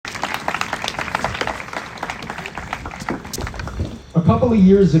couple of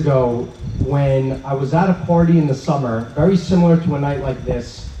years ago, when I was at a party in the summer, very similar to a night like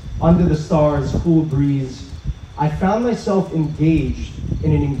this, under the stars, cool breeze, I found myself engaged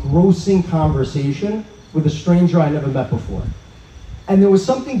in an engrossing conversation with a stranger I never met before. And there was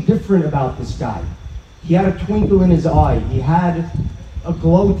something different about this guy. He had a twinkle in his eye. He had a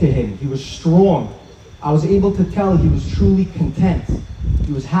glow to him. He was strong. I was able to tell he was truly content.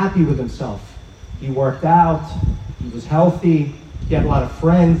 He was happy with himself. He worked out. He was healthy. He had a lot of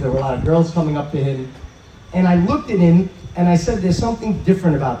friends. There were a lot of girls coming up to him. And I looked at him and I said, there's something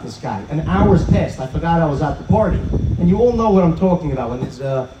different about this guy. And hours passed. I forgot I was at the party. And you all know what I'm talking about. When there's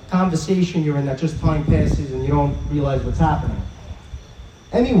a conversation you're in that just time passes and you don't realize what's happening.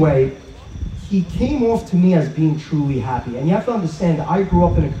 Anyway, he came off to me as being truly happy. And you have to understand, I grew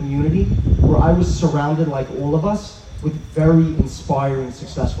up in a community where I was surrounded, like all of us, with very inspiring,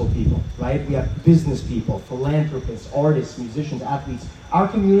 successful people, right? We have business people, philanthropists, artists, musicians, athletes. Our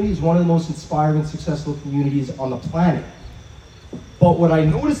community is one of the most inspiring, successful communities on the planet. But what I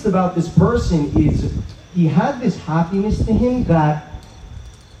noticed about this person is he had this happiness to him that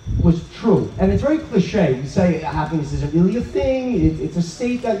was true. And it's very cliche. We say happiness isn't really a thing. It's a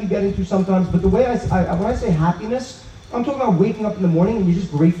state that you get into sometimes. But the way when I say happiness, I'm talking about waking up in the morning and you're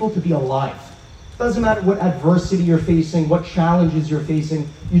just grateful to be alive. It doesn't matter what adversity you're facing, what challenges you're facing.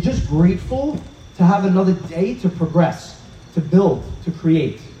 You're just grateful to have another day to progress, to build, to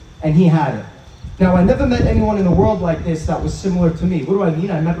create. And he had it. Now, I never met anyone in the world like this that was similar to me. What do I mean?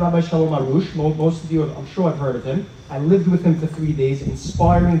 I met Rabbi Shalom Arush. Most of you, I'm sure have heard of him. I lived with him for 3 days,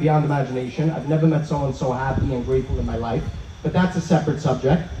 inspiring beyond imagination. I've never met someone so happy and grateful in my life. But that's a separate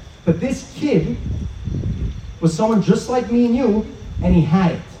subject. But this kid was someone just like me and you, and he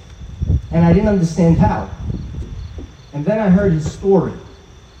had it. And I didn't understand how. And then I heard his story.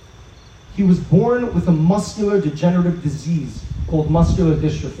 He was born with a muscular degenerative disease called muscular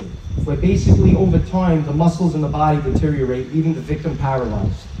dystrophy, where basically over time the muscles in the body deteriorate, leaving the victim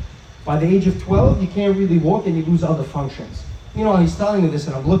paralyzed. By the age of 12, you can't really walk and you lose other functions. You know, he's telling me this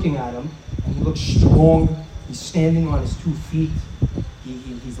and I'm looking at him, and he looks strong. He's standing on his 2 feet.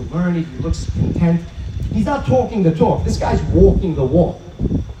 He's learned. He looks content. He's not talking the talk. This guy's walking the walk.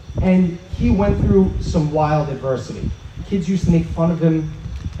 And he went through some wild adversity. Kids used to make fun of him,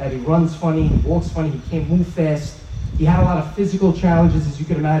 that he runs funny, he walks funny, he can't move fast. He had a lot of physical challenges, as you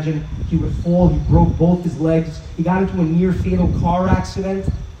can imagine. He would fall, he broke both his legs. He got into a near-fatal car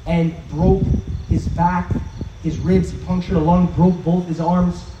accident and broke his back, his ribs, he punctured a lung, broke both his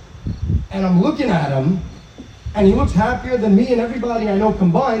arms. And I'm looking at him, and he looks happier than me and everybody I know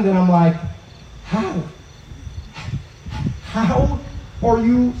combined, and I'm like, how? How are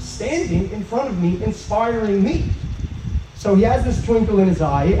you standing in front of me, inspiring me? So he has this twinkle in his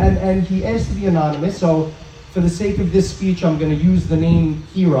eye, and he asked to be anonymous, so for the sake of this speech, I'm going to use the name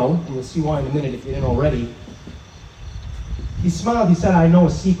Hero, and you'll see why in a minute if you didn't already. He smiled, he said, I know a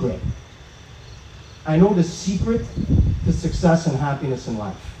secret. I know the secret to success and happiness in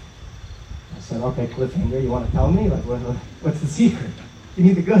life. I said, okay, cliffhanger, you want to tell me? Like, what's the secret? Give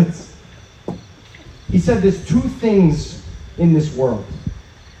me the goods. He said there's 2 things in this world.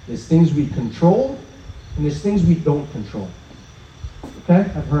 There's things we control, and there's things we don't control. Okay,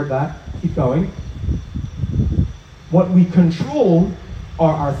 I've heard that. Keep going. What we control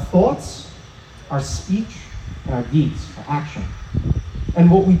are our thoughts, our speech, and our deeds, our action.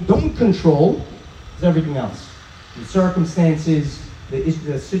 And what we don't control is everything else. The circumstances,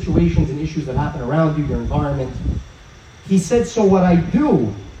 the situations and issues that happen around you, your environment. He said, so what I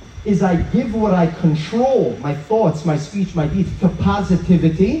do is I give what I control, my thoughts, my speech, my deeds, to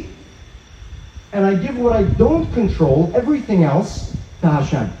positivity, and I give what I don't control, everything else, to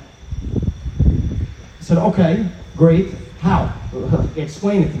Hashem. I said, okay, great. How?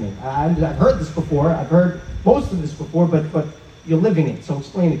 Explain it to me. I've heard this before. I've heard most of this before, but you're living it, so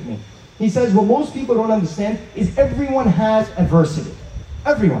explain it to me. He says, what most people don't understand is everyone has adversity.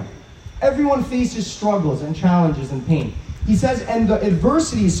 Everyone. Everyone faces struggles and challenges and pain. He says, and the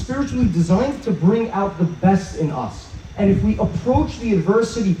adversity is spiritually designed to bring out the best in us. And if we approach the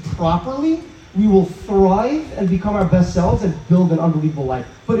adversity properly, we will thrive and become our best selves and build an unbelievable life.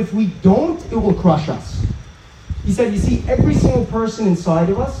 But if we don't, it will crush us. He said, you see, every single person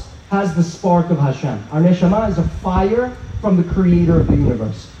inside of us has the spark of Hashem. Our neshama is a fire from the creator of the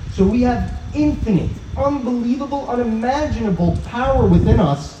universe. So we have infinite, unbelievable, unimaginable power within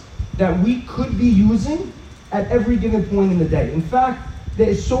us that we could be using at every given point in the day. In fact, there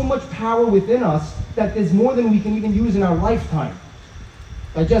is so much power within us that there's more than we can even use in our lifetime.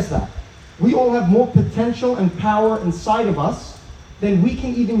 Digest that. We all have more potential and power inside of us than we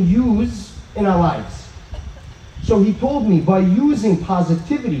can even use in our lives. So he told me, by using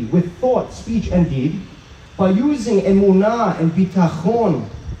positivity with thought, speech, and deed, by using emunah and bitachon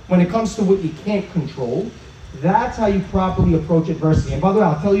when it comes to what you can't control, that's how you properly approach adversity. And by the way,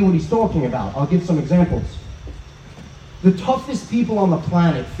 I'll tell you what he's talking about. I'll give some examples. The toughest people on the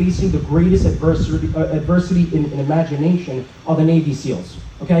planet facing the greatest adversity in imagination are the Navy SEALs,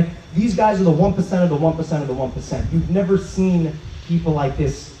 okay? These guys are the 1% of the 1% of the 1%. You've never seen people like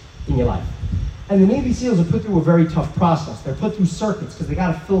this in your life. And the Navy SEALs are put through a very tough process. They're put through circuits because they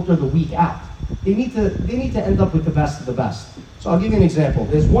got to filter the weak out. They need to end up with the best of the best. So I'll give you an example.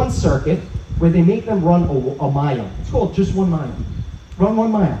 There's one circuit where they make them run a mile. It's called just 1 mile. Run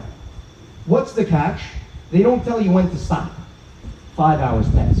 1 mile. What's the catch? They don't tell you when to stop. 5 hours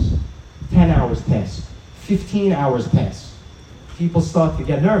pass, 10 hours pass, 15 hours pass. People start to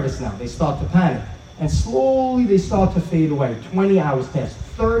get nervous now. They start to panic. And slowly they start to fade away. 20 hours pass,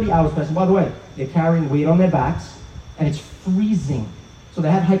 30 hours pass. And by the way, they're carrying weight on their backs, and it's freezing. So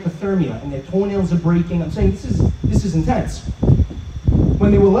they have hypothermia, and their toenails are breaking. I'm saying this is intense.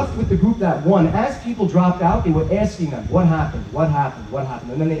 When they were left with the group that won, as people dropped out, they were asking them, what happened, what happened, what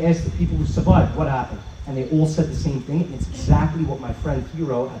happened? And then they asked the people who survived, what happened? And they all said the same thing, and it's exactly what my friend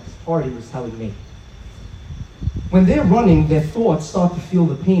Hero at this party was telling me. When they're running, their thoughts start to feel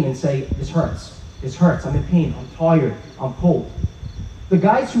the pain and say, this hurts, I'm in pain, I'm tired, I'm cold. The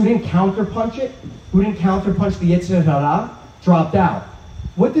guys who didn't counterpunch it, who didn't counterpunch the Yetzer Hara, dropped out.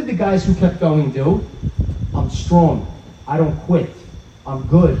 What did the guys who kept going do? I'm strong, I don't quit, I'm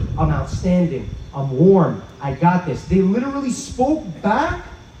good, I'm outstanding, I'm warm, I got this. They literally spoke back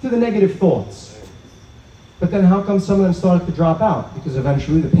to the negative thoughts. But then how come some of them started to drop out? Because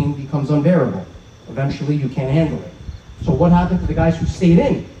eventually the pain becomes unbearable. Eventually you can't handle it. So what happened to the guys who stayed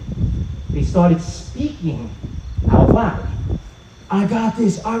in? They started speaking out loud. I got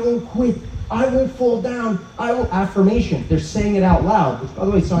this, I won't quit, I won't fall down, I won't. Affirmation, they're saying it out loud, which by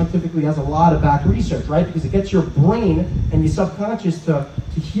the way scientifically has a lot of back research, right? Because it gets your brain and your subconscious to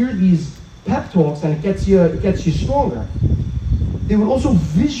hear these pep talks, and it gets you stronger. They would also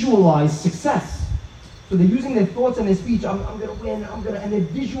visualize success. So they're using their thoughts and their speech, I'm gonna win, and they're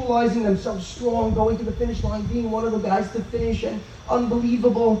visualizing themselves strong, going to the finish line, being one of the guys to finish, and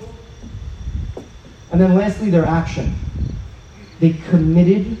unbelievable. And then lastly, their action. They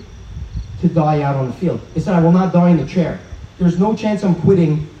committed to die out on the field. They said, I will not die in the chair. There's no chance I'm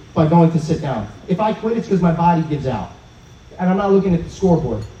quitting by going to sit down. If I quit, it's because my body gives out. And I'm not looking at the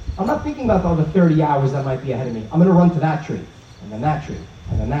scoreboard. I'm not thinking about the other 30 hours that might be ahead of me. I'm gonna run to that tree, and then that tree,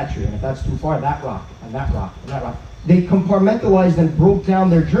 and then that tree, and if that's too far, that rock, and that rock, and that rock. They compartmentalized and broke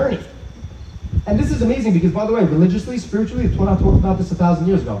down their journey. And this is amazing because, by the way, religiously, spiritually, the Torah talked about this 1,000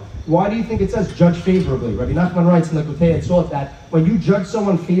 years ago. Why do you think it says judge favorably? Rabbi Nachman writes in the Gedale and Salt that when you judge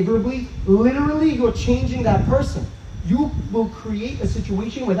someone favorably, literally you're changing that person. You will create a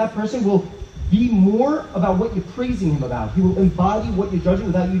situation where that person will be more about what you're praising him about. He will embody what you're judging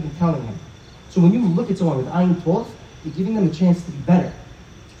without you even telling him. So when you look at someone with Ayin Tov, you're giving them a chance to be better.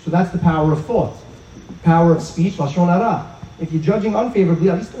 So that's the power of thought. Power of speech, Lashon Hara. If you're judging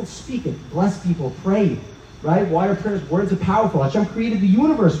unfavorably, at least don't speak it. Bless people, pray, right? Why are prayers? Words are powerful. Hashem created the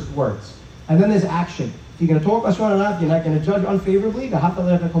universe with words. And then there's action. If you're going to talk Lashon Hara, you're not going to judge unfavorably,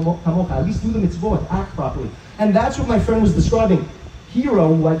 at least do the mitzvot, act properly. And that's what my friend was describing.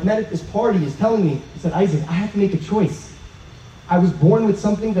 Hero, who I've met at this party, is telling me, he said, Isaac, I have to make a choice. I was born with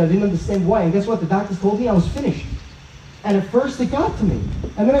something that I didn't understand why. And guess what? The doctors told me I was finished. And at first it got to me.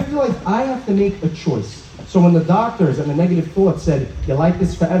 And then I feel like I have to make a choice. So when the doctors and the negative thoughts said, you're like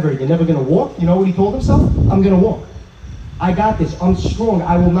this forever, you're never going to walk, you know what he told himself? I'm going to walk. I got this. I'm strong.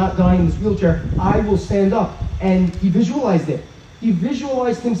 I will not die in this wheelchair. I will stand up. And he visualized it. He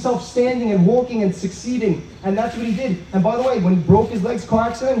visualized himself standing and walking and succeeding. And that's what he did. And by the way, when he broke his legs, car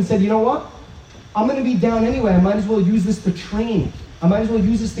accident, he said, you know what? I'm going to be down anyway. I might as well use this to train. I might as well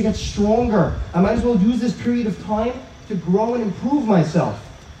use this to get stronger. I might as well use this period of time to grow and improve myself.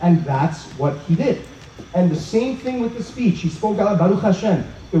 And that's what he did. And the same thing with the speech. He spoke out, Baruch Hashem.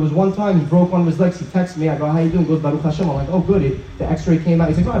 There was one time he broke one of his legs. He texted me. I go, how you doing? He goes, Baruch Hashem. I'm like, oh, good. The x-ray came out.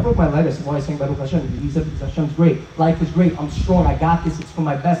 He's like, no, I broke my leg. I said, why are you saying Baruch Hashem? He said, Hashem's great. Life is great. I'm strong. I got this. It's for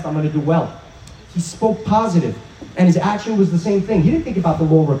my best. I'm going to do well. He spoke positive. And his action was the same thing. He didn't think about the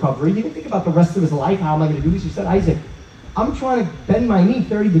long recovery. He didn't think about the rest of his life. How am I going to do this? He said, Isaac, I'm trying to bend my knee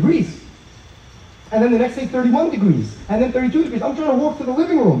 30 degrees. And then the next day, 31 degrees. And then 32 degrees. I'm trying to walk to the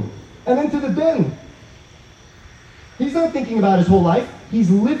living room. And then to the den. He's not thinking about his whole life. He's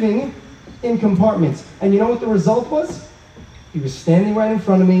living in compartments. And you know what the result was? He was standing right in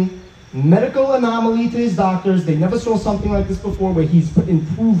front of me. Medical anomaly to his doctors. They never saw something like this before where he's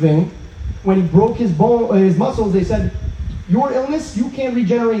improving. When he broke his muscles, they said, your illness, you can't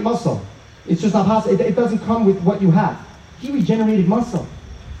regenerate muscle. It's just not possible. It doesn't come with what you have. He regenerated muscle.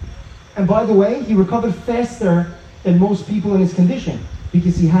 And by the way, he recovered faster than most people in his condition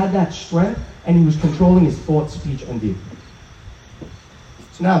because he had that strength and he was controlling his thought, speech, and deed.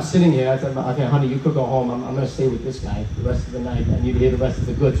 So now I'm sitting here, I said, okay, honey, you could go home. I'm going to stay with this guy the rest of the night and you can hear the rest of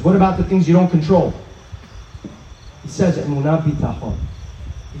the goods. What about the things you don't control? He says, emunah bitachon.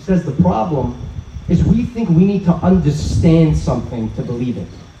 He says the problem is we think we need to understand something to believe it.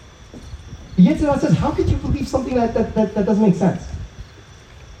 The Yetzer Hara says, how could you believe something that doesn't make sense?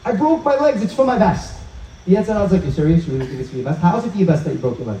 I broke my legs, it's for my best. The Yetzer Hara was like, you serious? You really think it's for your best? How is it for your best that you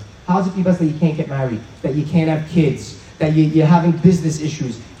broke your legs? How is it for your best that you can't get married? That you can't have kids? That you're having business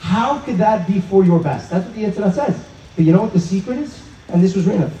issues? How could that be for your best? That's what the Yetzer Hara says. But you know what the secret is? And this was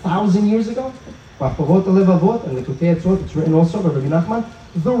written 1,000 years ago. And it's written also by Rabbi Nachman.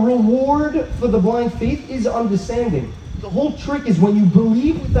 The reward for the blind faith is understanding. The whole trick is when you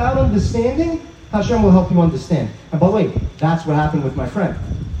believe without understanding, Hashem will help you understand. And by the way, that's what happened with my friend.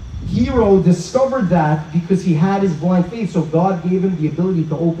 Hero discovered that because he had his blind faith, so God gave him the ability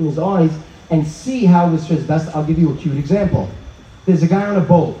to open his eyes and see how it was for his best. I'll give you a cute example. There's a guy on a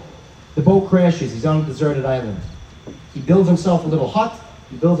boat. The boat crashes. He's on a deserted island. He builds himself a little hut.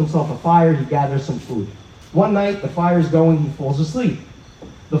 He builds himself a fire. He gathers some food. One night, the fire's going. He falls asleep.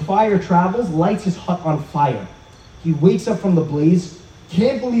 The fire travels, lights his hut on fire. He wakes up from the blaze,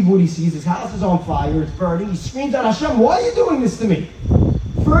 can't believe what he sees. His house is on fire, it's burning. He screams out, Hashem, why are you doing this to me?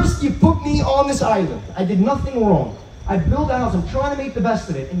 First, you put me on this island. I did nothing wrong. I built a house, I'm trying to make the best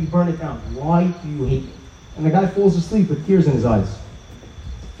of it, and you burn it down. Why do you hate me? And the guy falls asleep with tears in his eyes.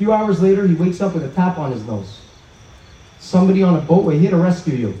 A few hours later, he wakes up with a tap on his nose. Somebody on a boat, we're here to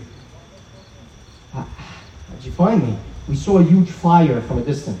rescue you. How'd you find me? We saw a huge fire from a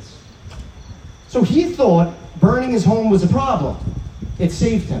distance. So he thought burning his home was a problem. It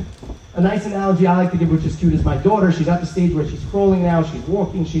saved him. A nice analogy I like to give, which is cute, is my daughter. She's at the stage where she's crawling now, she's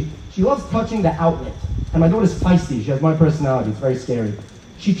walking, she loves touching the outlet. And my daughter's feisty, she has my personality, it's very scary.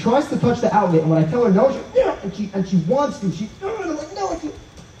 She tries to touch the outlet, and when I tell her no, she wants to. I'm like, no, I can't.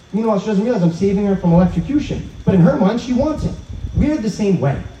 Meanwhile, she doesn't realize I'm saving her from electrocution. But in her mind, she wants it. We're the same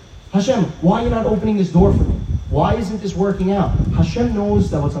way. Hashem, why are you not opening this door for me? Why isn't this working out? Hashem knows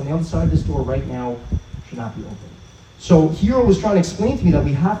that what's on the other side of this door right now should not be open. So Hero was trying to explain to me that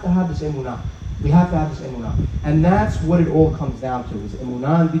we have to have this emunah. We have to have this emunah. And that's what it all comes down to, is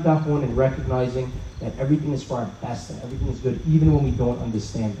emunah and bitachon, and recognizing that everything is for our best and everything is good, even when we don't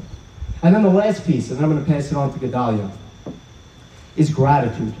understand it. And then the last piece, and then I'm going to pass it on to Gedale, is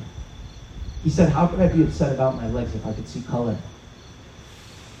gratitude. He said, how could I be upset about my legs if I could see color?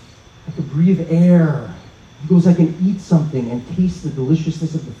 I could breathe air. He goes, I can eat something and taste the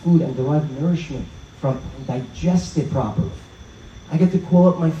deliciousness of the food and derive nourishment from it and digest it properly. I get to call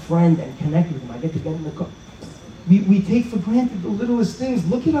up my friend and connect with him. I get to get in the car. We take for granted the littlest things.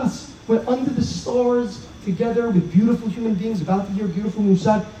 Look at us. We're under the stars together with beautiful human beings about to hear beautiful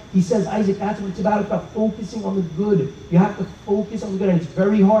musad. He says, Isaac, that's what it's about. It's about focusing on the good. You have to focus on the good, and it's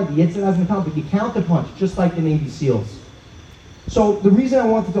very hard. The Yetzer Hara hasn't come, but you counterpunch, just like the Navy SEALs. So the reason I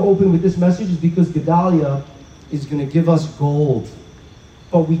wanted to open with this message is because Gedale is going to give us gold.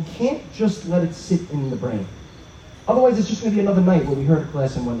 But we can't just let it sit in the brain. Otherwise, it's just going to be another night where we heard a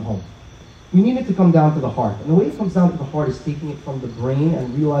class and went home. We need it to come down to the heart. And the way it comes down to the heart is taking it from the brain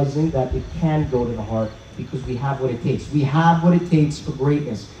and realizing that it can go to the heart because we have what it takes. We have what it takes for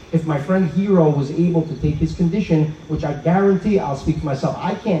greatness. If my friend Hero was able to take his condition, which I guarantee, I'll speak for myself,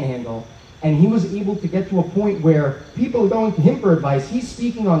 I can't handle, and he was able to get to a point where people are going to him for advice, he's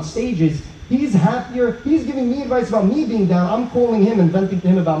speaking on stages, he's happier, he's giving me advice about me being down, I'm calling him and venting to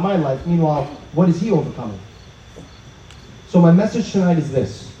him about my life. Meanwhile, what is he overcoming? So my message tonight is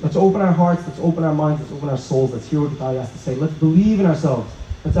this. Let's open our hearts, let's open our minds, let's open our souls. Let's hear what Gedale has to say. Let's believe in ourselves.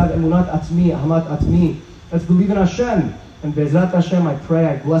 Let's have emunat atzmi, ahmat atzmi. Let's believe in Hashem. And Be'ezrat Hashem, I pray,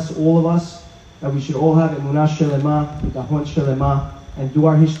 I bless all of us, that we should all have emunah shelema, bitachon shelema, and do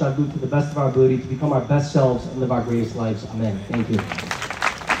our hishtadlut to the best of our ability to become our best selves and live our greatest lives. Amen. Thank you.